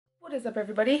What is up,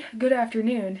 everybody? Good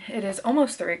afternoon. It is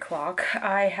almost 3 o'clock.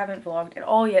 I haven't vlogged at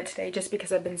all yet today just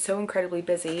because I've been so incredibly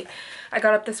busy. I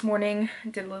got up this morning,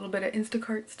 did a little bit of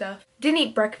Instacart stuff. Didn't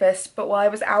eat breakfast, but while I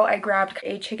was out I grabbed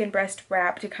a chicken breast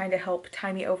wrap to kind of help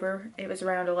tie me over. It was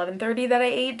around 11:30 that I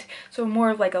ate, so more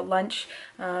of like a lunch.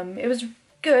 It was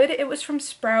good. It was from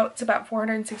Sprouts, about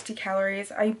 460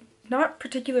 calories. I'm not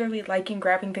particularly liking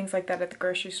grabbing things like that at the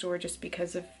grocery store just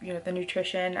because of, you know, the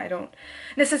nutrition. I don't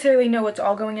necessarily know what's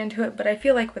all going into it, but I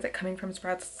feel like with it coming from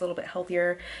Sprouts, it's a little bit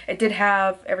healthier. It did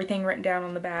have everything written down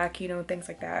on the back, you know, things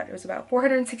like that. It was about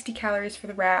 460 calories for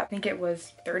the wrap. I think it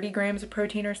was 30 grams of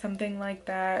protein or something like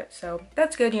that. So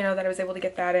that's good, you know, that I was able to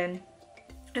get that in.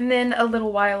 And then a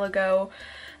little while ago,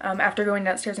 after going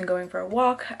downstairs and going for a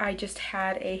walk, I just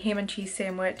had a ham and cheese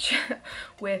sandwich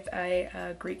with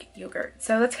a Greek yogurt.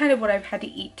 So that's kind of what I've had to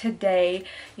eat today.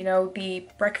 You know, the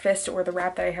breakfast or the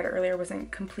wrap that I had earlier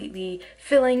wasn't completely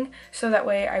filling, so that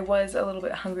way I was a little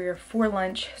bit hungrier for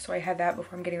lunch. So I had that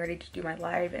before I'm getting ready to do my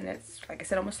live, and it's, like I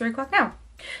said, almost 3 o'clock now.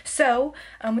 So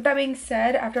with that being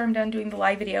said, after I'm done doing the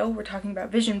live video, we're talking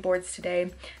about vision boards today.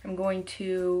 I'm going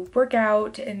to work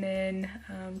out and then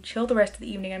chill the rest of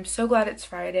the evening. I'm so glad it's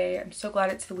Friday. I'm so glad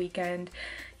it's the weekend.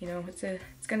 You know, it's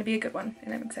gonna be a good one,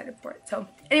 and I'm excited for it. So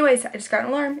anyways, I just got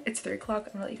an alarm. It's 3 o'clock.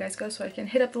 I'm gonna let you guys go so I can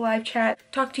hit up the live chat,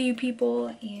 talk to you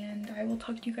people, and I will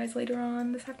talk to you guys later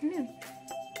on this afternoon.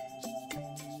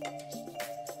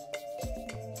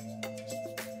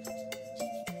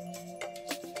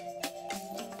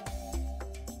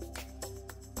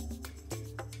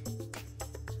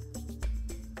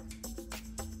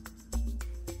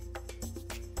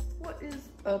 What is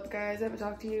up, guys? I haven't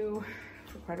talked to you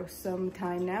for quite some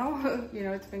time now. You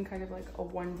know, it's been kind of like a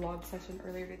one vlog session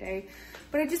earlier today,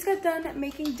 but I just got done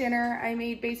making dinner. I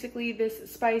made basically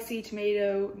this spicy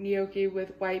tomato gnocchi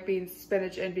with white beans,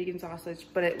 spinach, and vegan sausage,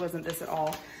 but it wasn't this at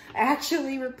all. I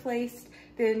actually replaced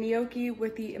the gnocchi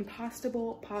with the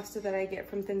impostable pasta that I get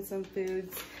from Thin Slim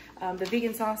Foods. The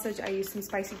vegan sausage, I used some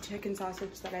spicy chicken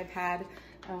sausage that I've had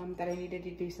that I needed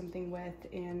to do something with,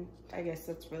 and I guess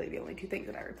that's really the only two things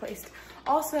that I replaced.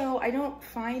 Also, I don't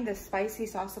find the spicy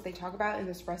sauce that they talk about in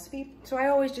this recipe, so I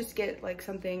always just get like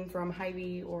something from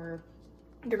Hy-Vee or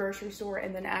the grocery store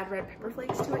and then add red pepper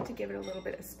flakes to it to give it a little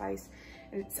bit of spice,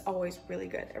 and it's always really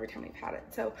good every time we've had it.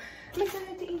 So I'm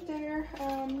excited to eat dinner.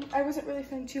 I wasn't really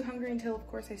feeling too hungry until, of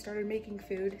course, I started making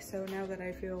food. So now that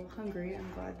I feel hungry,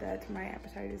 I'm glad that my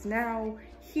appetite is now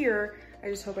here. I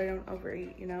just hope I don't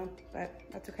overeat, you know, but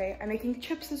that's okay. I'm making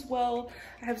chips as well.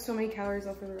 I have so many calories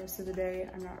left for the rest of the day.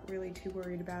 I'm not really too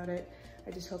worried about it.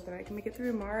 I just hope that I can make it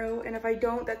through tomorrow. And if I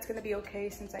don't, that's gonna be okay,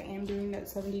 since I am doing that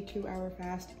 72-hour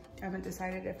fast. I haven't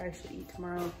decided if I should eat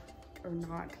tomorrow or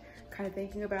not. Kind of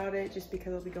thinking about it just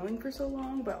because I'll be going for so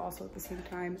long, but also at the same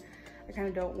time, I kind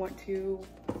of don't want to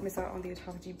miss out on the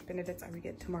autophagy benefits I would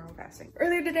get tomorrow fasting.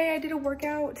 Earlier today, I did a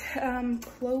workout.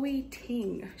 Chloe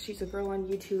Ting, she's a girl on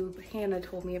YouTube. Hannah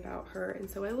told me about her, and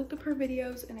so I looked up her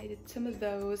videos and I did some of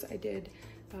those. I did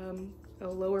a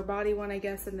lower body one, I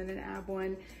guess, and then an ab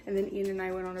one, and then Ian and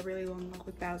I went on a really long walk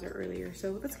with Bowser earlier.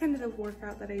 So that's kind of the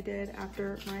workout that I did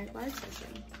after my live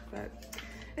session. But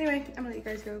anyway, I'm gonna let you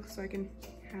guys go so I can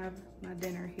have my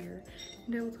dinner here,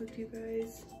 and I will talk to you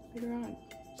guys later on.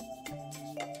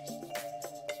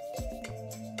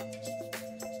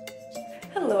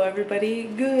 Hello everybody,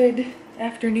 good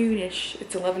afternoon-ish.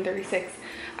 It's 11:36.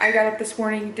 I got up this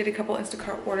morning, did a couple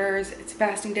Instacart orders. It's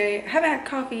fasting day. I haven't had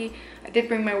coffee. I did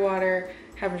bring my water.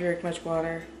 Haven't drank much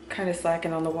water. Kind of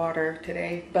slacking on the water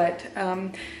today. But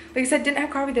like I said, didn't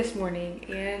have coffee this morning.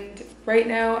 And right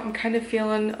now I'm kind of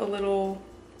feeling a little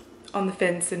on the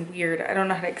fence and weird. I don't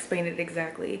know how to explain it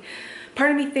exactly.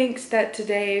 Part of me thinks that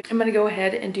today I'm gonna go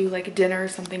ahead and do like dinner or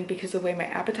something because of the way my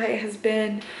appetite has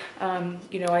been.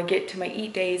 You know, I get to my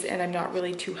eat days and I'm not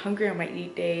really too hungry on my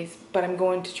eat days, but I'm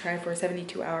going to try for a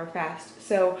 72-hour fast.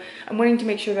 So I'm wanting to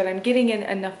make sure that I'm getting in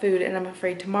enough food, and I'm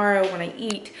afraid tomorrow when I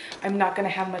eat, I'm not gonna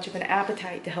have much of an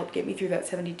appetite to help get me through that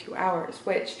 72 hours,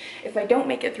 which if I don't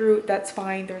make it through, that's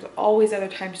fine. There's always other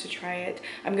times to try it.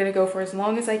 I'm gonna go for as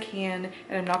long as I can,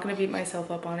 and I'm not gonna beat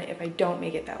myself up on it if I don't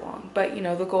make it that long. But you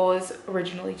know, the goal is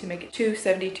originally to make it to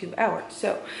 72 hours.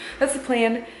 So that's the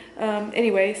plan.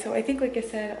 Anyway, so I think, like I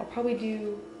said, I'll probably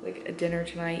do like a dinner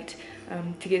tonight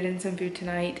to get in some food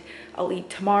tonight. I'll eat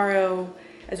tomorrow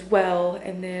as well,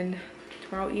 and then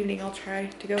tomorrow evening I'll try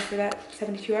to go for that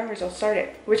 72 hours. I'll start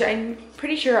it, which I'm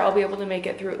pretty sure I'll be able to make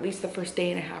it through at least the first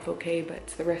day and a half okay, but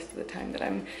it's the rest of the time that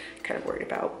I'm kind of worried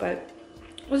about. But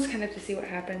we'll just kind of have to see what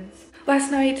happens.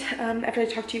 Last night, after I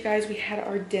talked to you guys, we had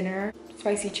our dinner,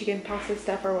 spicy chicken pasta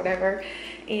stuff or whatever,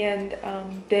 And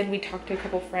then we talked to a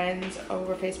couple friends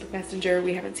over Facebook Messenger.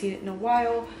 We haven't seen it in a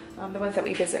while. The ones that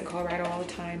we visit in Colorado all the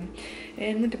time,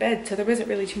 and went to bed. So there wasn't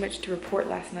really too much to report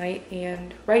last night.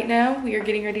 And right now we are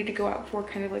getting ready to go out for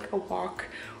kind of like a walk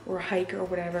or a hike or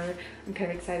whatever. I'm kind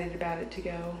of excited about it to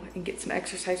go and get some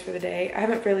exercise for the day. I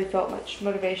haven't really felt much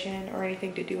motivation or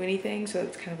anything to do anything, so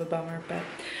it's kind of a bummer, but I'm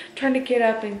trying to get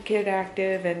up and get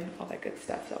active and all that good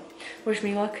stuff. So wish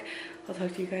me luck. I'll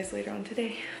talk to you guys later on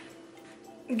today.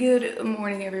 Good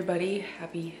morning, everybody.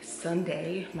 Happy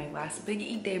Sunday, my last big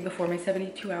eat day before my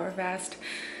 72-hour fast.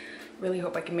 Really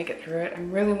hope I can make it through it.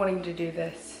 I'm really wanting to do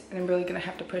this, and I'm really gonna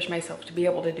have to push myself to be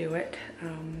able to do it.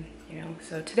 You know,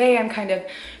 so today I'm kind of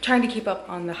trying to keep up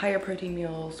on the higher protein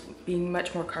meals, being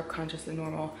much more carb conscious than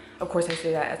normal. Of course, I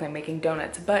say that as I'm making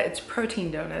donuts, but it's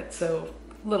protein donuts, so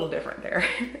a little different there.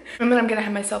 And then I'm gonna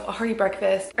have myself a hearty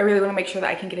breakfast. I really wanna make sure that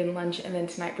I can get in lunch, and then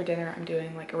tonight for dinner, I'm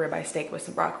doing like a ribeye steak with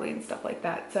some broccoli and stuff like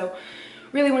that. So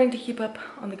really wanting to keep up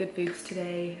on the good foods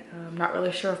today. I'm not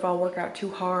really sure if I'll work out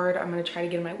too hard. I'm gonna try to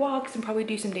get in my walks and probably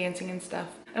do some dancing and stuff.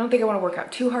 I don't think I wanna work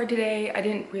out too hard today. I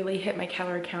didn't really hit my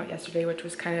calorie count yesterday, which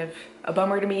was kind of a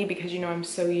bummer to me because, you know, I'm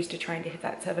so used to trying to hit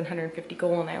that 750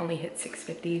 goal and I only hit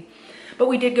 650. But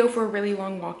we did go for a really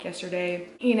long walk yesterday.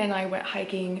 Ian and I went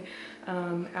hiking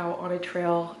out on a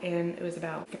trail, and it was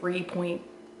about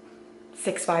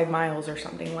 3.65 miles or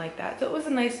something like that. So it was a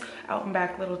nice out and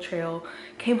back little trail.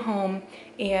 Came home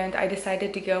and I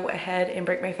decided to go ahead and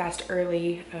break my fast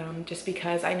early, just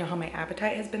because I know how my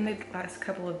appetite has been the last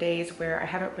couple of days, where I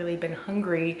haven't really been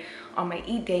hungry on my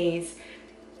eat days,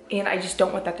 and I just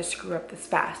don't want that to screw up this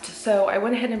fast. So I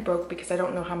went ahead and broke because I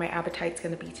don't know how my appetite's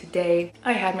gonna be today.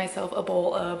 I had myself a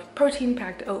bowl of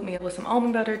protein-packed oatmeal with some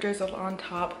almond butter drizzled on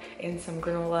top and some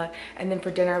granola. And then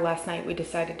for dinner last night, we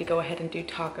decided to go ahead and do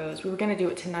tacos. We were gonna do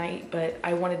it tonight, but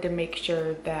I wanted to make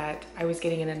sure that I was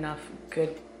getting in enough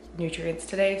good nutrients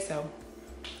today. So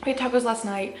I had tacos last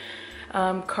night,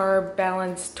 carb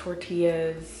balanced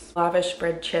tortillas, lavish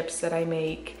bread chips that I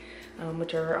make,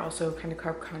 which are also kind of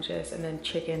carb conscious, and then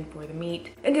chicken for the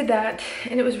meat. And did that,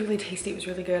 and it was really tasty. It was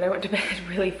really good. I went to bed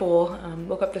really full.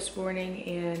 Woke up this morning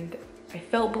and I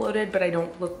felt bloated, but I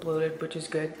don't look bloated, which is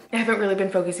good. I haven't really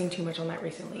been focusing too much on that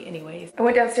recently anyways. I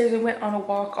went downstairs and went on a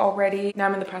walk already. Now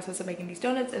I'm in the process of making these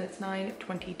donuts, and it's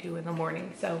 9:22 in the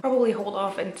morning. So probably hold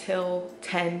off until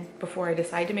 10 before I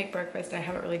decide to make breakfast. I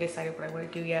haven't really decided what I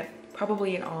want to do yet.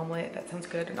 Probably an omelet, that sounds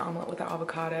good, an omelet with an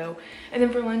avocado. And then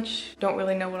for lunch, don't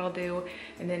really know what I'll do.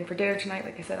 And then for dinner tonight,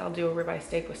 like I said, I'll do a ribeye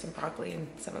steak with some broccoli and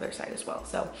some other side as well.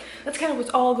 So that's kind of what's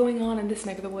all going on in this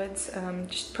neck of the woods.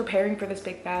 Just preparing for this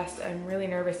big fast. I'm really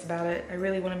nervous about it. I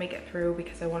really want to make it through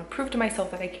because I want to prove to myself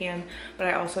that I can, but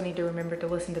I also need to remember to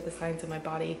listen to the signs of my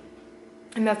body.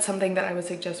 And that's something that I would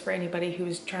suggest for anybody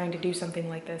who's trying to do something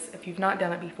like this. If you've not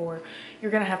done it before, you're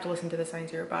gonna have to listen to the signs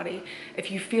of your body.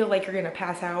 If you feel like you're gonna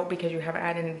pass out because you haven't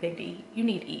had anything to eat, you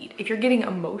need to eat. If you're getting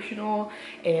emotional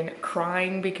and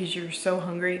crying because you're so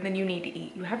hungry, then you need to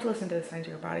eat. You have to listen to the signs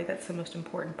of your body. That's the most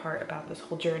important part about this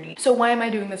whole journey. So why am I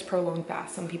doing this prolonged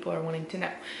fast? Some people are wanting to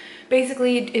know.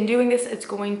 Basically, in doing this, it's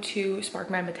going to spark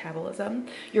my metabolism.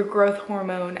 Your growth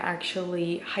hormone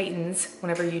actually heightens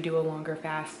whenever you do a longer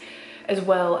fast, as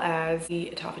well as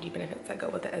the autophagy benefits that go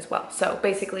with it as well. So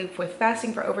basically, with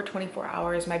fasting for over 24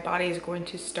 hours, my body is going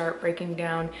to start breaking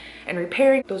down and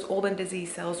repairing those old and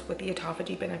diseased cells with the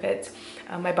autophagy benefits.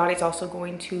 My body's also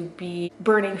going to be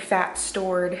burning fat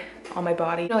stored on my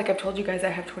body. Like I've told you guys, I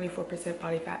have 24%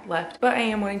 body fat left, but I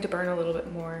am wanting to burn a little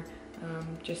bit more,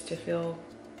 just to feel,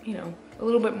 you know, a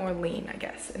little bit more lean, I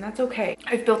guess, and that's okay.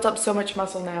 I've built up so much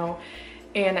muscle now,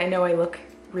 and I know I look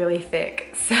really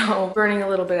thick, so burning a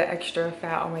little bit of extra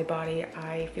fat on my body,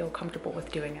 I feel comfortable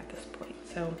with doing at this point.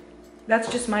 So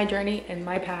that's just my journey and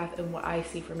my path and what I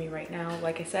see for me right now.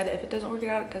 Like I said, if it doesn't work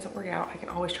out, it doesn't work out. I can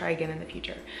always try again in the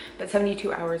future. But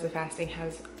 72 hours of fasting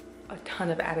has a ton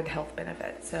of added health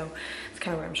benefits, so it's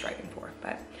kind of what I'm striving for.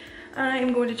 But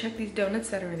I'm going to check these donuts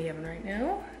that are in the oven right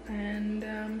now, and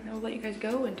I'll let you guys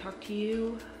go and talk to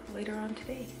you later on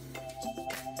today.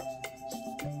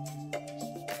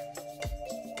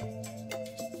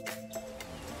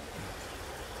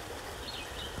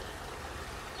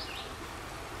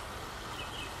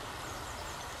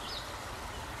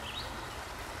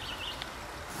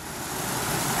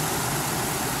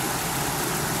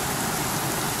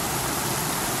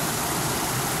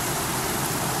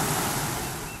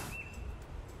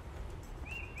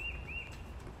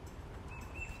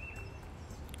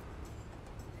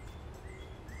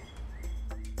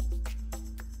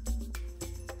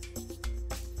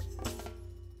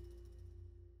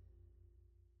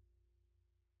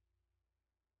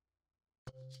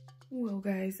 Well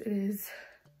guys, it is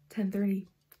 10:30.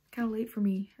 Kind of late for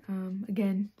me.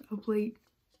 Again, up late.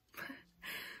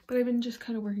 But I've been just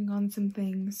kind of working on some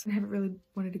things. I haven't really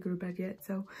wanted to go to bed yet,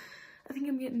 so I think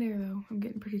I'm getting there though. I'm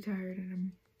getting pretty tired and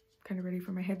I'm kind of ready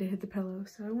for my head to hit the pillow.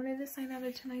 So I wanted to sign out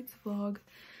of tonight's vlog.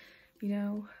 You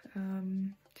know,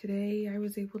 today I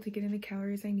was able to get in the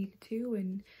calories I needed to,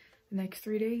 and the next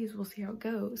 3 days we'll see how it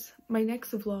goes. My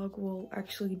next vlog will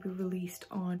actually be released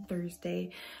on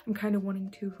Thursday. I'm kind of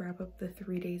wanting to wrap up the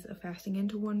 3 days of fasting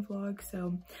into one vlog,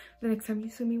 so the next time you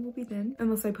see me will be then,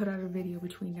 unless I put out a video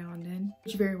between now and then,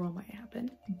 which very well might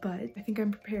happen. But I think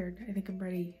I'm prepared, I think I'm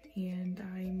ready, and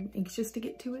I'm anxious to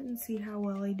get to it and see how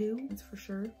well I do, that's for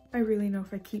sure. I really know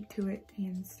if I keep to it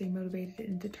and stay motivated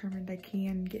and determined, I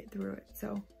can get through it,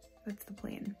 so that's the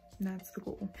plan. And that's the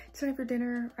goal. Tonight for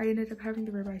dinner, I ended up having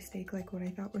the ribeye steak, like what I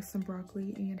thought was some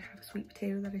broccoli, and half a sweet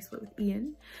potato that I split with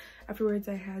Ian. Afterwards,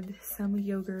 I had some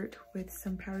yogurt with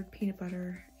some powdered peanut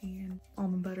butter and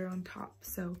almond butter on top.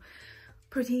 So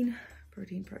protein,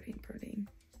 protein, protein, protein.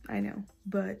 I know,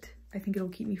 but I think it'll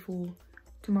keep me full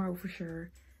tomorrow for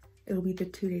sure. It'll be the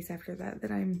 2 days after that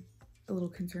that I'm a little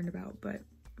concerned about, but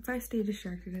if I stay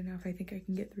distracted enough, I think I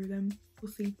can get through them.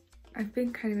 We'll see. I've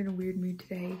been kind of in a weird mood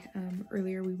today.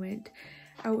 Earlier we went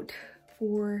out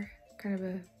for kind of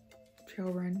a trail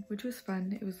run, which was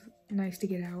fun. It was nice to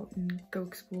get out and go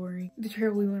exploring. The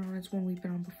trail we went on is one we've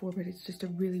been on before, but it's just a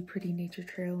really pretty nature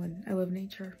trail, and I love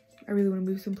nature. I really want to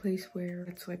move someplace where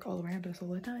it's like all around us all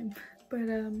the time. But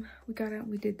we got out and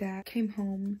we did that. Came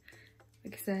home,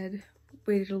 like I said,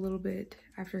 waited a little bit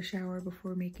after a shower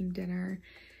before making dinner.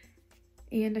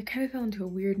 And I kind of fell into a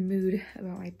weird mood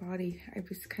about my body. I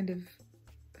was kind of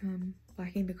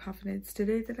lacking the confidence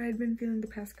today that I had been feeling the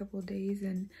past couple of days.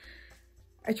 And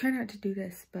I try not to do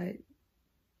this, but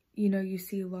you know, you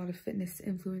see a lot of fitness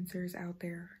influencers out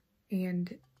there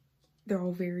and they're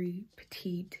all very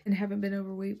petite and haven't been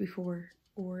overweight before.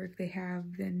 Or if they have,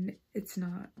 then it's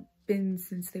not been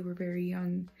since they were very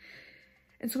young.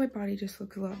 And so my body just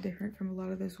looks a lot different from a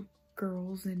lot of those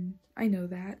girls, and I know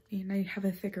that, and I have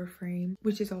a thicker frame,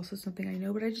 which is also something I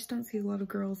know, but I just don't see a lot of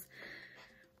girls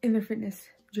in their fitness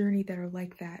journey that are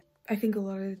like that. I think a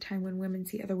lot of the time when women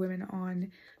see other women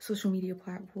on social media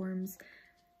platforms,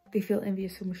 they feel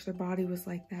envious so much their body was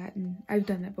like that, and I've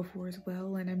done that before as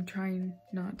well, and I'm trying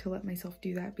not to let myself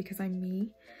do that because I'm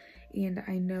me, and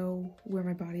I know where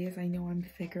my body is. I know I'm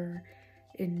thicker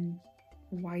and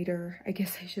wider, I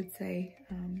guess I should say,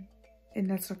 and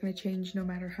that's not going to change no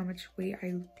matter how much weight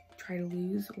I try to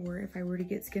lose, or if I were to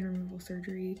get skin removal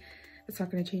surgery, it's not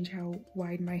going to change how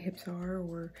wide my hips are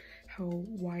or how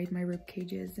wide my rib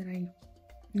cage is, and I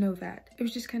know that. I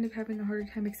was just kind of having a harder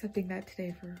time accepting that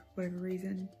today for whatever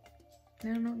reason.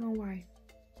 And I don't know why.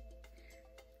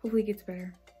 Hopefully it gets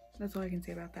better. That's all I can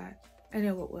say about that. I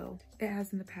know it will. It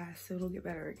has in the past, so it'll get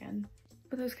better again.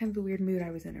 But that was kind of the weird mood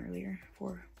I was in earlier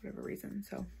for whatever reason,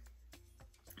 so.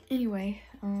 Anyway,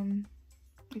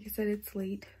 like I said, it's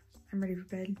late. I'm ready for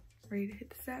bed, ready to hit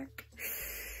the sack.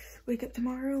 Wake up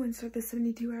tomorrow and start the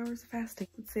 72 hours of fasting.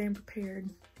 Let's say I'm prepared.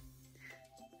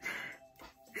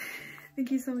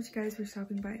 Thank you so much, guys, for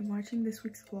stopping by and watching this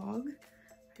week's vlog.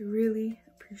 I really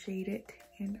appreciate it,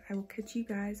 and I will catch you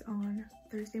guys on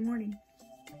Thursday morning.